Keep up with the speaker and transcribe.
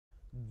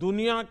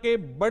दुनिया के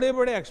बड़े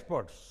बड़े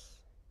एक्सपर्ट्स,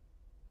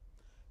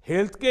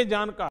 हेल्थ के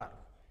जानकार,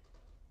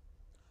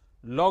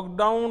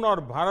 लॉकडाउन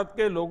और भारत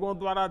के लोगों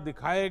द्वारा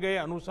दिखाए गए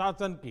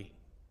अनुशासन की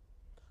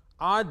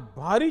आज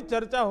भारी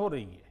चर्चा हो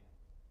रही है।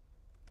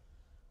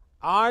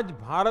 आज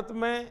भारत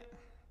में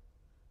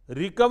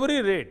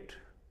रिकवरी रेट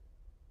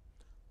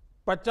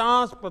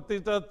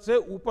 50% से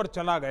ऊपर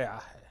चला गया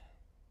है।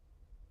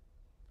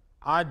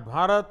 आज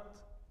भारत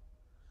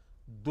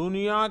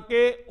दुनिया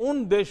के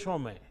उन देशों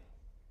में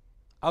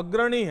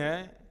अग्रणी है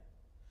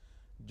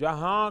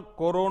जहां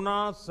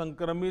कोरोना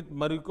संक्रमित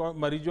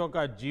मरीजों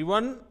का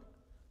जीवन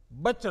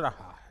बच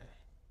रहा है।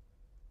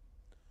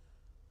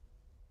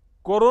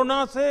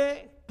 कोरोना से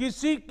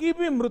किसी की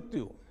भी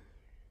मृत्यु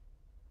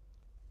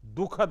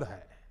दुखद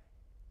है।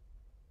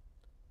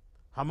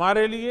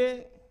 हमारे लिए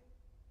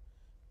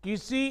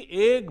किसी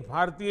एक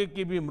भारतीय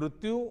की भी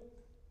मृत्यु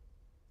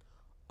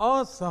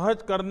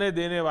असहज करने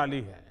देने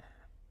वाली है।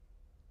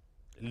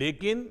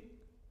 लेकिन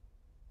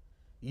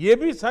ये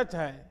भी सच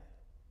है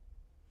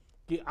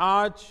कि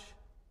आज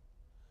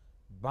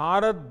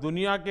भारत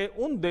दुनिया के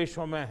उन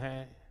देशों में है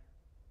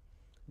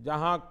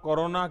जहां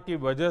कोरोना की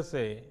वजह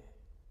से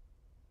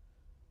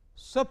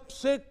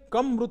सबसे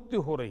कम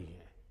मृत्यु हो रही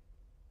है।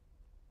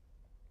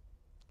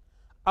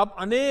 अब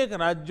अनेक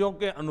राज्यों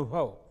के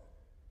अनुभव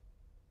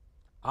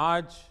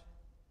आज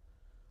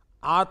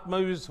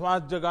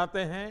आत्मविश्वास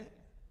जगाते हैं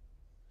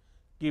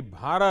कि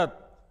भारत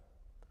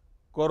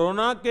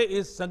कोरोना के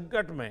इस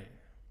संकट में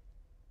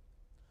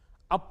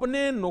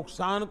अपने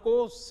नुकसान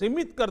को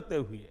सीमित करते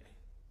हुए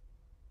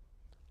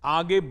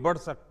आगे बढ़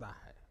सकता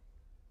है,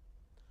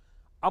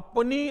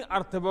 अपनी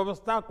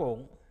अर्थव्यवस्था को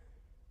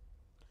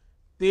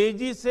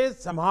तेजी से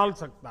संभाल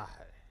सकता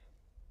है।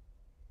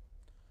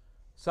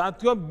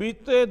 साथियों,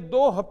 बीते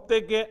 2 हफ्ते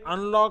के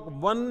अनलॉक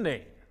 1 ने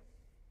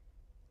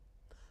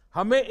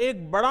हमें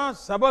एक बड़ा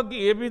सबक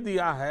ये भी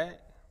दिया है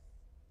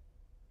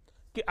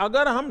कि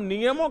अगर हम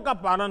नियमों का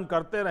पालन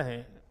करते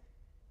रहें,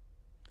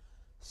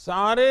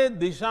 सारे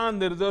दिशा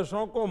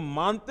निर्देशों को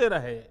मानते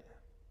रहे,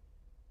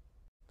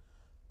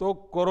 तो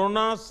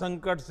कोरोना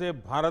संकट से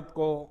भारत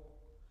को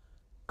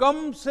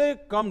कम से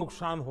कम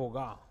नुकसान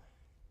होगा।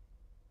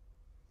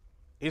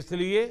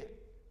 इसलिए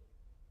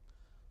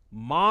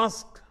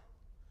मास्क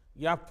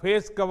या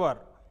फेस कवर,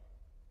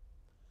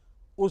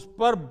 उस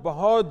पर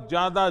बहुत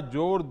ज्यादा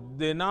जोर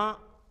देना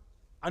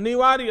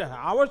अनिवार्य है,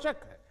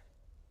 आवश्यक है।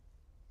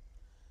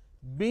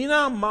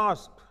 बिना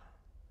मास्क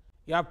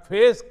या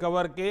फेस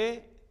कवर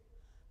के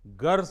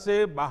घर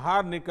से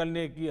बाहर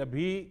निकलने की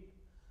अभी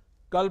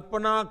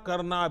कल्पना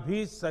करना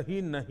भी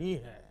सही नहीं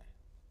है।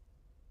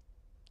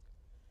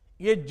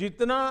 ये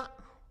जितना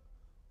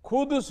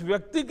खुद उस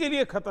व्यक्ति के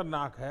लिए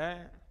खतरनाक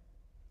है,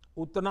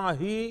 उतना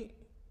ही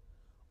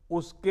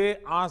उसके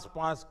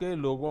आसपास के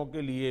लोगों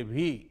के लिए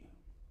भी।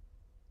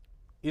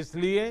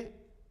 इसलिए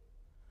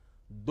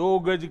 2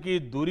 गज की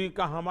दूरी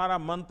का हमारा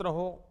मंत्र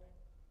हो,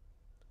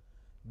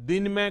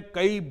 दिन में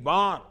कई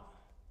बार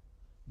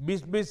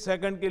 20-20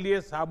 सेकंड के लिए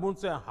साबुन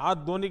से हाथ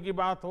धोने की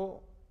बात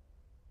हो,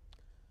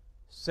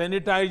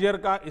 सैनिटाइजर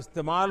का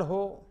इस्तेमाल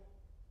हो,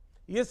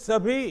 ये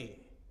सभी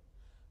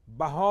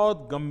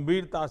बहुत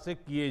गंभीरता से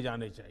किए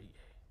जाने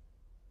चाहिए।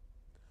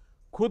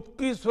 खुद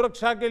की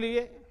सुरक्षा के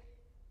लिए,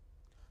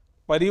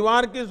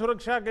 परिवार की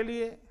सुरक्षा के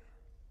लिए,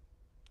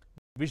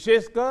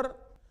 विशेषकर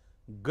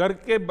घर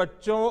के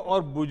बच्चों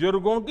और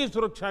बुजुर्गों की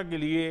सुरक्षा के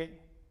लिए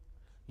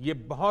ये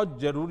बहुत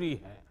जरूरी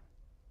है।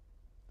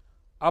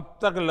 अब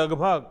तक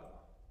लगभग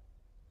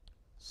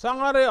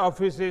सारे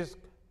ऑफिसेस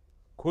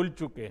खुल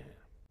चुके हैं।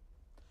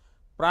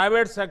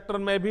 प्राइवेट सेक्टर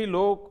में भी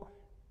लोग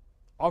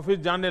ऑफिस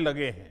जाने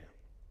लगे हैं।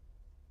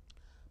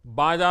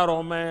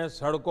 बाजारों में,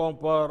 सड़कों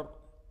पर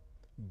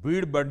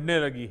भीड़ बढ़ने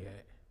लगी है।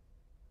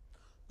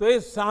 तो ये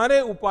सारे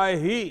उपाय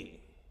ही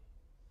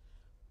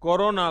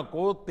कोरोना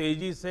को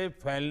तेजी से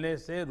फैलने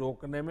से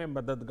रोकने में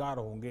मददगार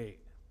होंगे।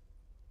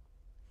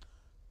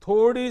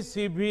 थोड़ी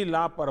सी भी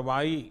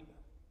लापरवाही,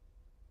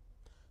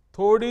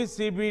 थोड़ी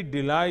सी भी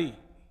ढिलाई,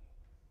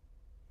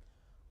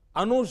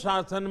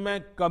 अनुशासन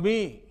में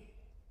कमी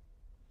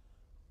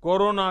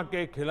कोरोना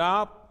के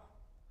खिलाफ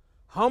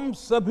हम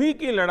सभी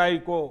की लड़ाई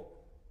को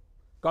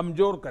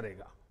कमजोर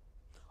करेगा।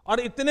 और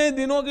इतने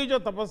दिनों की जो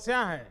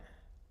तपस्या है,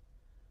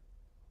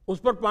 उस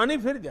पर पानी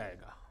फिर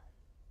जाएगा।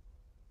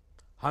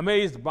 हमें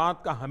इस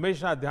बात का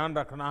हमेशा ध्यान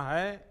रखना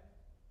है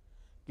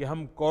कि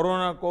हम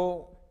कोरोना को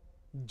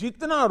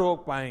जितना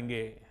रोक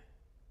पाएंगे,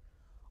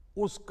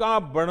 उसका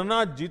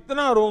बढ़ना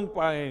जितना रोक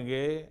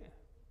पाएंगे,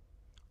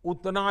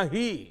 उतना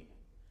ही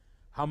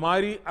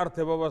हमारी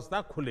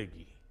अर्थव्यवस्था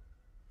खुलेगी,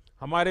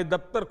 हमारे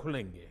दफ्तर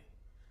खुलेंगे,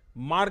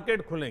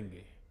 मार्केट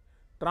खुलेंगे,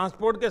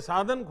 ट्रांसपोर्ट के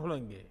साधन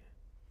खुलेंगे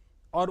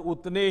और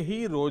उतने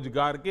ही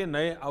रोजगार के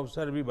नए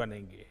अवसर भी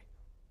बनेंगे।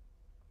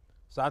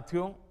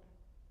 साथियों,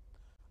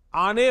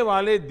 आने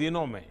वाले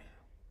दिनों में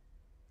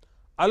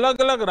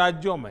अलग अलग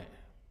राज्यों में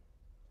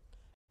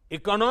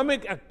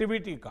इकोनॉमिक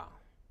एक्टिविटी का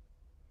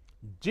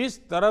जिस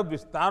तरह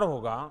विस्तार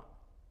होगा,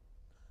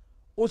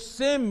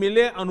 उससे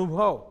मिले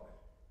अनुभव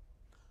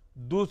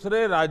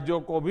दूसरे राज्यों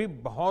को भी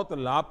बहुत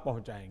लाभ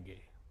पहुंचाएंगे।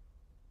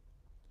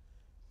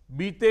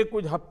 बीते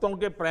कुछ हफ्तों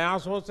के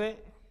प्रयासों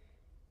से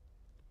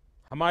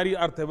हमारी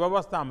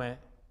अर्थव्यवस्था में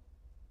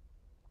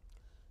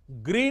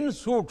ग्रीन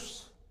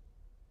शूट्स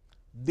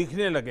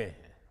दिखने लगे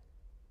हैं।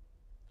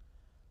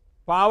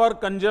 पावर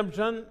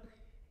कंजम्पशन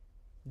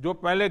जो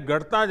पहले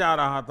घटता जा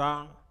रहा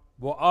था,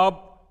 वो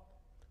अब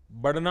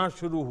बढ़ना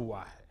शुरू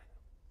हुआ है।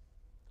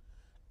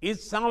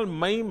 इस साल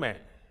मई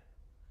में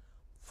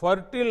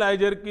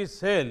फर्टिलाइजर की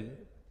सेल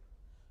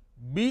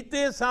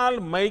बीते साल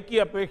मई की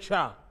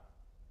अपेक्षा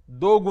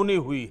 2 गुनी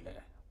हुई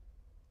है।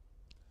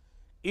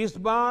 इस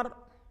बार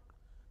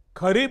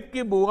खरीफ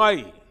की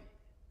बुआई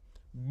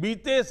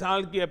बीते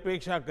साल की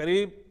अपेक्षा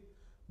करीब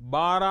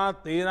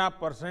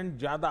 12-13%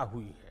 ज्यादा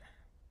हुई है।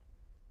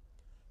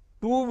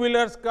 टू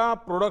व्हीलर्स का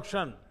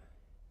प्रोडक्शन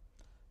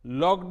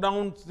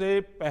लॉकडाउन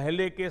से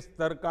पहले के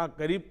स्तर का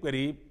करीब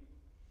करीब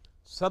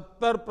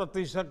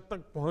 70% तक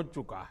पहुंच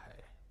चुका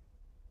है।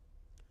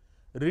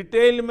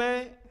 रिटेल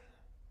में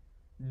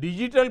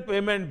डिजिटल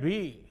पेमेंट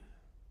भी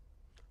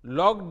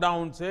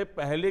लॉकडाउन से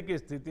पहले की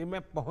स्थिति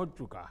में पहुंच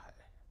चुका है।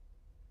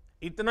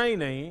 इतना ही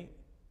नहीं,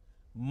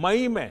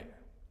 मई में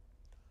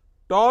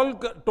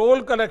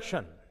टोल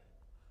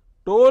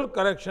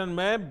कलेक्शन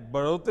में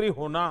बढ़ोतरी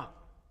होना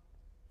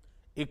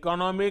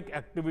इकोनॉमिक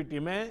एक्टिविटी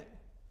में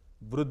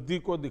वृद्धि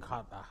को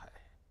दिखाता है।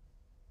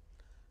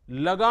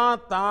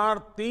 लगातार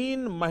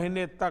 3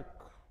 महीने तक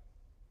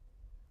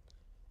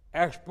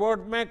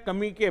एक्सपोर्ट में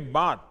कमी के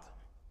बाद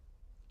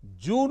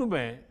जून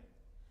में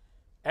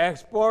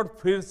एक्सपोर्ट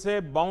फिर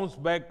से बाउंस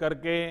बैक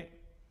करके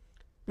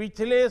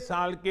पिछले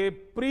साल के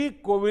प्री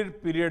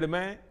कोविड पीरियड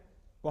में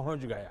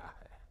पहुंच गया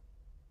है।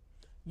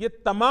 ये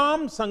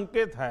तमाम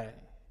संकेत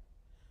है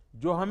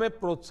जो हमें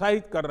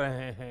प्रोत्साहित कर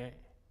रहे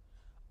हैं,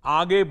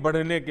 आगे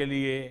बढ़ने के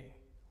लिए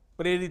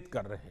प्रेरित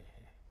कर रहे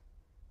हैं।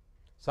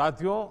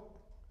 साथियों,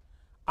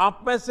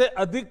 आप में से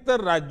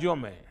अधिकतर राज्यों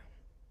में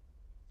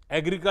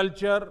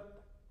एग्रीकल्चर,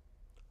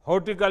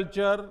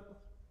 हॉर्टिकल्चर,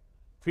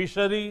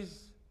 फिशरीज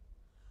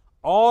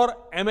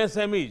और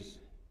एमएसएमईज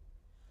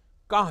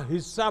का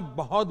हिस्सा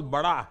बहुत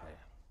बड़ा है।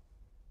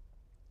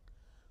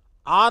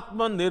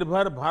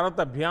 आत्मनिर्भर भारत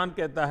अभियान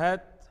के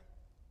तहत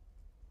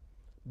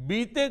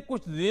बीते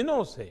कुछ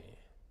दिनों से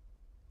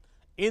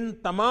इन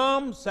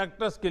तमाम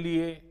सेक्टर्स के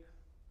लिए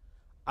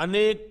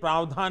अनेक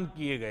प्रावधान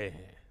किए गए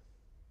हैं।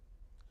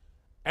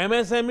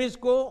 एमएसएमईज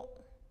को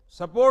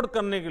सपोर्ट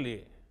करने के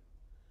लिए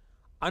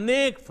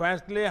अनेक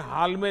फैसले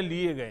हाल में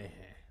लिए गए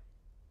हैं।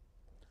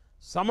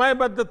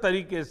 समयबद्ध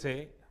तरीके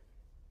से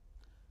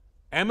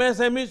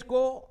एमएसएमईज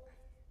को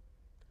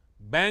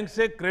बैंक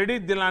से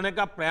क्रेडिट दिलाने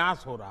का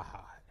प्रयास हो रहा है।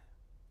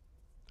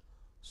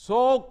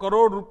 100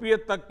 करोड़ रुपए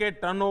तक के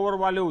टर्नओवर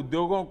वाले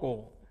उद्योगों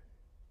को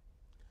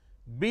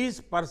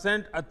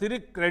 20%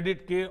 अतिरिक्त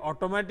क्रेडिट के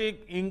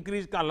ऑटोमेटिक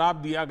इंक्रीज का लाभ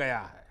दिया गया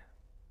है।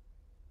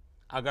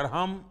 अगर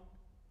हम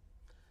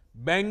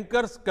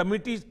बैंकर्स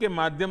कमिटीज के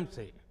माध्यम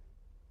से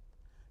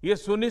ये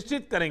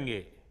सुनिश्चित करेंगे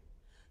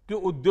कि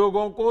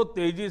उद्योगों को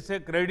तेजी से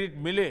क्रेडिट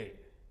मिले,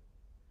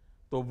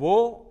 तो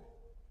वो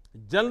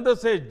जल्द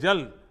से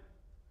जल्द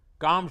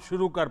काम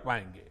शुरू कर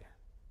पाएंगे,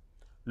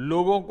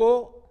 लोगों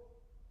को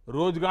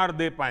रोजगार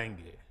दे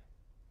पाएंगे।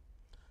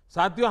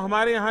 साथियों,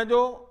 हमारे यहां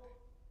जो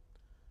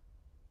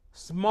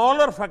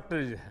स्मॉलर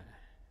फैक्ट्रीज हैं,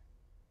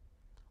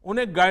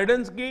 उन्हें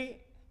गाइडेंस की,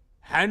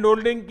 हैंड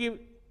होल्डिंग की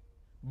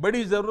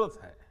बड़ी जरूरत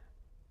है।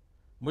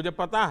 मुझे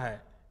पता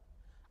है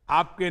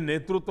आपके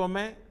नेतृत्व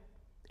में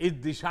इस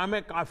दिशा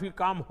में काफी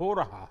काम हो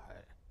रहा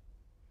है।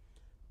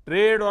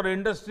 ट्रेड और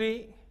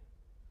इंडस्ट्री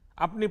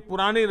अपनी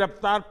पुरानी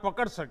रफ्तार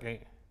पकड़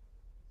सकें,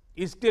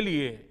 इसके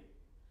लिए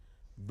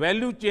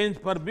वैल्यू चेंज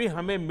पर भी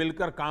हमें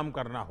मिलकर काम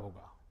करना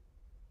होगा।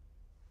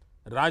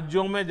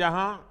 राज्यों में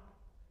जहां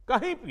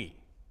कहीं भी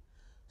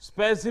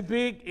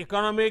स्पेसिफिक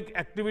इकोनॉमिक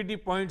एक्टिविटी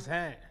पॉइंट्स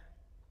हैं,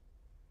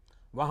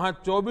 वहां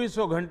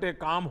 24 घंटे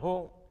काम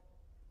हो,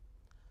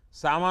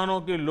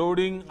 सामानों की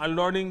लोडिंग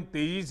अनलोडिंग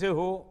तेजी से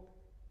हो,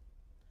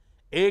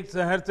 एक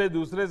शहर से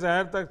दूसरे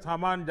शहर तक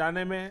सामान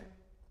जाने में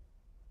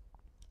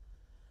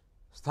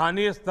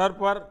स्थानीय स्तर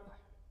पर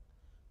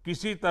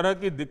किसी तरह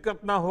की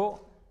दिक्कत ना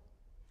हो,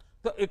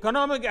 तो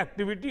इकोनॉमिक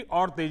एक्टिविटी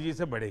और तेजी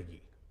से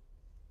बढ़ेगी।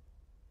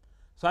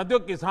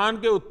 साथियों,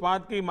 किसान के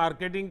उत्पाद की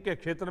मार्केटिंग के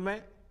क्षेत्र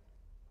में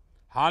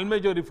हाल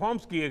में जो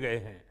रिफॉर्म्स किए गए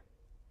हैं,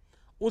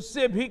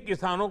 उससे भी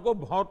किसानों को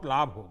बहुत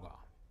लाभ होगा।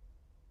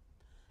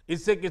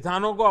 इससे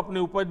किसानों को अपनी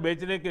उपज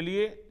बेचने के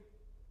लिए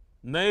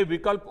नए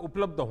विकल्प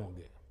उपलब्ध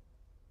होंगे,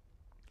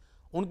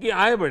 उनकी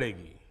आय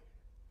बढ़ेगी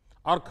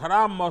और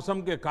खराब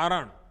मौसम के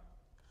कारण,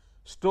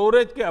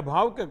 स्टोरेज के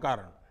अभाव के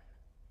कारण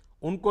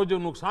उनको जो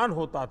नुकसान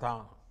होता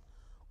था,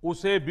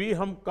 उसे भी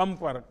हम कम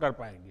कर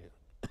पाएंगे।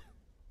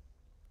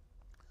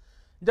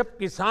 जब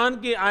किसान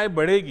की आय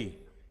बढ़ेगी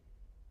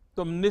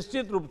तो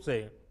निश्चित रूप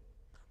से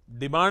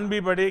डिमांड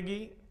भी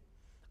बढ़ेगी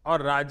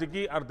और राज्य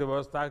की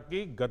अर्थव्यवस्था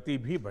की गति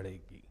भी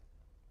बढ़ेगी।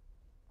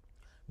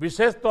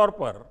 विशेष तौर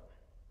पर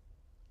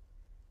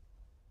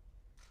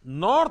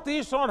नॉर्थ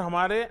ईस्ट और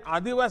हमारे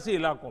आदिवासी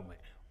इलाकों में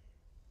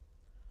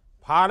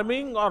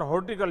फार्मिंग और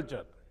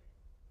हॉर्टिकल्चर,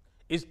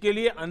 इसके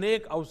लिए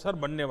अनेक अवसर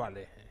बनने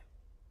वाले हैं।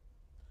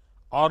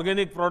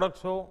 ऑर्गेनिक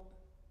प्रोडक्ट्स हो,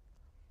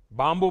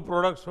 बाम्बू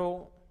प्रोडक्ट्स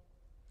हो,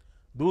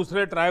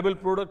 दूसरे ट्राइबल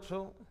प्रोडक्ट्स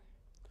हो,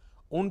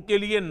 उनके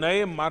लिए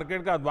नए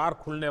मार्केट का द्वार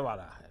खुलने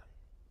वाला है।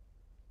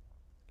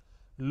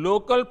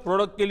 लोकल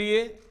प्रोडक्ट के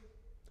लिए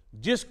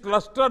जिस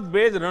क्लस्टर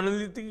बेस्ड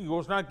रणनीति की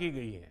घोषणा की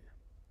गई है,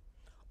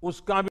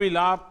 उसका भी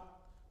लाभ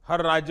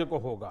हर राज्य को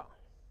होगा।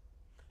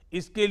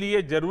 इसके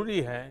लिए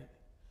जरूरी है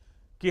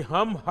कि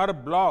हम हर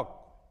ब्लॉक,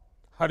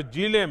 हर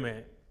जिले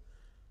में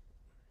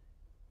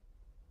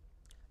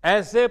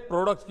ऐसे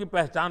प्रोडक्ट्स की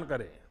पहचान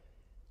करें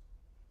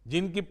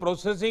जिनकी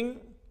प्रोसेसिंग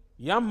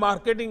या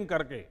मार्केटिंग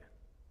करके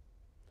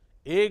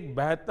एक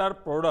बेहतर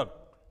प्रोडक्ट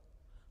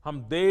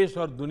हम देश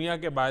और दुनिया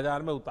के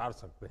बाजार में उतार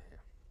सकते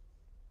हैं।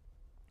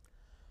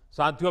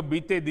 साथियों,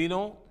 बीते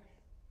दिनों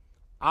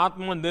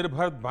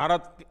आत्मनिर्भर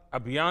भारत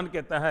अभियान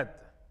के तहत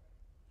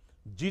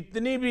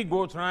जितनी भी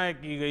घोषणाएं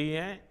की गई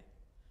हैं,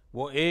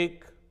 वो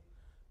एक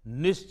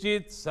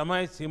निश्चित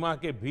समय सीमा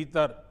के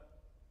भीतर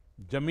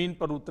जमीन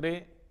पर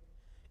उतरे,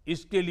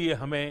 इसके लिए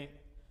हमें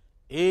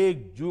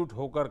एकजुट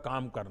होकर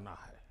काम करना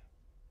है।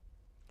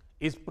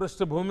 इस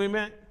पृष्ठभूमि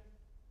में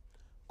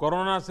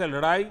कोरोना से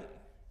लड़ाई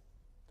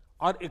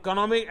और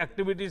इकोनॉमिक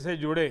एक्टिविटी से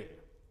जुड़े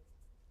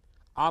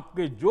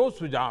आपके जो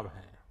सुझाव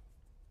हैं,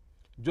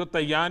 जो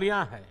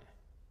तैयारियां हैं,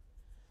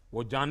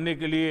 वो जानने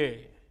के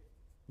लिए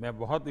मैं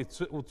बहुत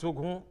उत्सुक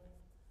हूं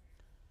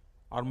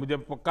और मुझे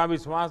पक्का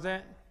विश्वास है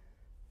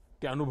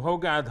कि अनुभव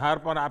के आधार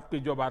पर आपकी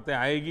जो बातें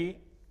आएगी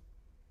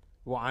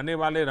वो आने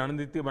वाले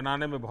रणनीति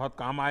बनाने में बहुत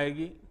काम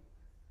आएगी।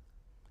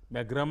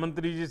 मैं गृह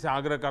मंत्री जी से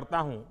आग्रह करता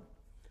हूं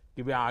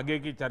कि वे आगे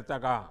की चर्चा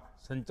का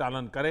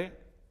संचालन करें।